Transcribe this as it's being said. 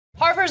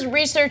Harvard's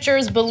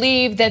researchers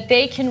believe that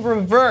they can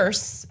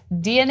reverse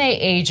DNA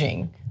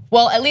aging.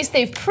 Well, at least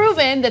they've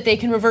proven that they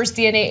can reverse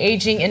DNA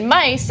aging in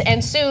mice,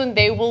 and soon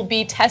they will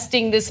be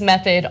testing this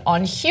method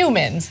on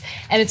humans,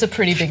 and it's a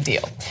pretty big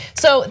deal.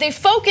 So they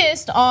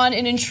focused on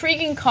an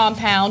intriguing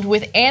compound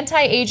with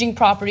anti-aging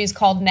properties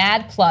called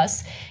NAD+.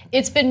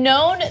 It's been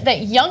known that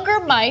younger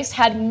mice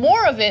had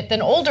more of it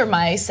than older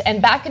mice,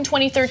 and back in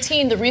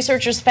 2013, the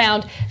researchers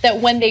found that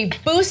when they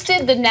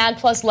boosted the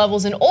NAD+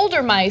 levels in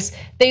older mice,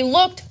 they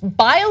looked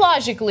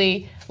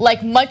biologically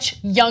like much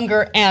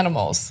younger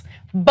animals.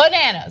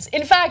 Bananas.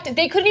 In fact,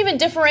 they couldn't even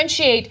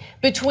differentiate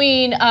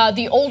between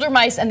the older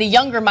mice and the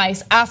younger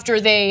mice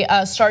after they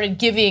started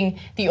giving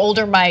the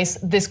older mice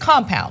this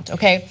compound,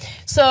 okay?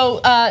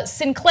 So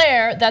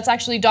Sinclair, that's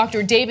actually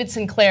Dr. David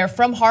Sinclair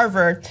from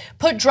Harvard,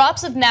 put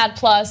drops of NAD+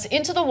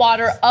 into the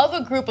water of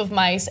a group of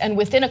mice, and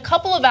within a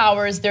couple of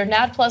hours, their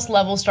NAD+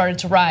 levels started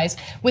to rise.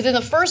 Within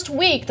the first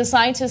week, the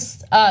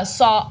scientists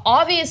saw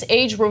obvious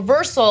age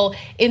reversal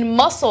in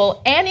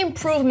muscle and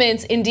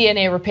improvements in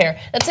DNA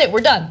repair. That's it, we're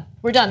done.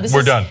 We're done. This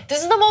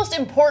is the most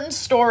important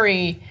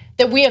story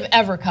that we have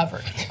ever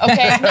covered.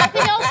 Okay,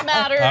 nothing else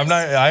matters.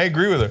 I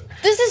agree with her.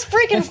 This is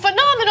freaking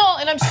phenomenal,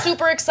 and I'm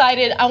super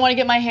excited. I want to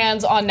get my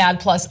hands on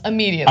NAD+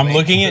 immediately. I'm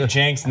looking at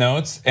Cenk's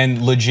notes,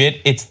 and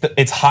legit, it's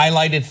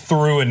highlighted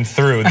through and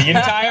through. The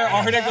entire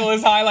article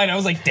is highlighted. I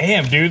was like,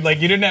 damn, dude,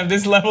 like you didn't have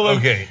this level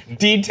of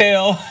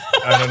detail.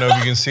 I don't know if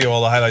you can see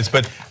all the highlights,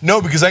 but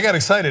no, because I got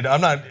excited.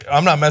 I'm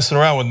not messing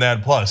around with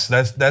NAD+.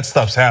 That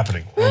stuff's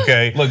happening.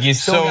 Okay. Look, you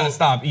still gotta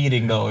stop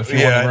eating though if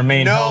you want to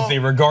remain healthy,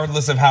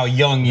 regardless of how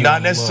young you are.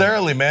 Not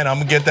necessarily, man. I'm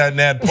gonna get that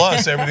NAD+.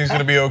 Everything's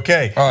gonna be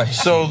okay.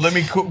 So let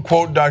me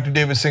quote Dr.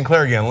 David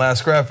Sinclair again.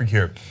 Last graphic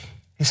here.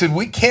 He said,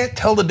 "We can't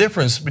tell the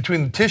difference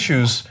between the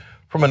tissues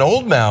from an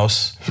old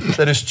mouse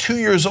that is 2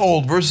 years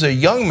old versus a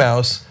young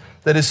mouse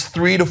that is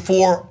 3 to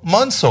 4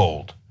 months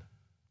old."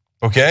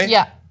 Okay.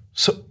 Yeah.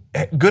 So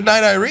good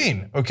night,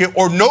 Irene. Okay,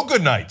 or no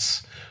good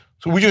nights.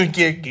 So we just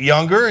get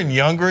younger and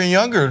younger and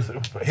younger.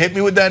 Hit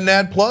me with that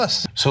NAD+.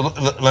 So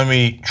let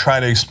me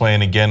try to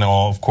explain again.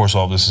 Of course,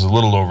 all this is a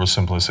little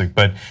oversimplistic,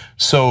 but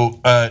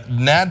so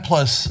NAD+,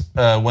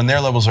 when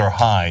their levels are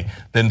high,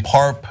 then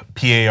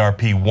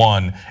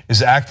PARP1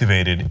 is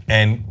activated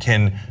and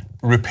can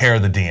repair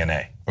the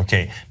DNA.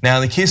 Okay. Now,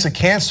 in the case of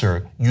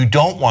cancer, you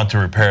don't want to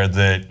repair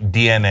the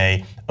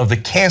DNA of the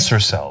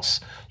cancer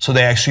cells, so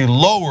they actually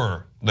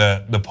lower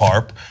the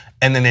PARP.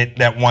 And then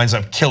that winds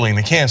up killing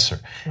the cancer.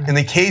 In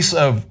the case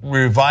of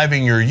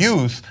reviving your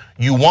youth,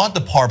 you want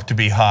the PARP to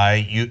be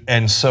high,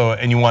 and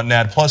you want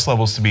NAD+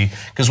 levels to be,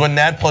 because when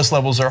NAD+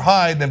 levels are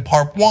high, then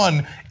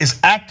PARP1 is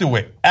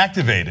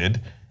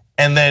activated,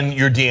 and then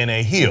your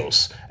DNA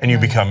heals and you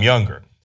become younger.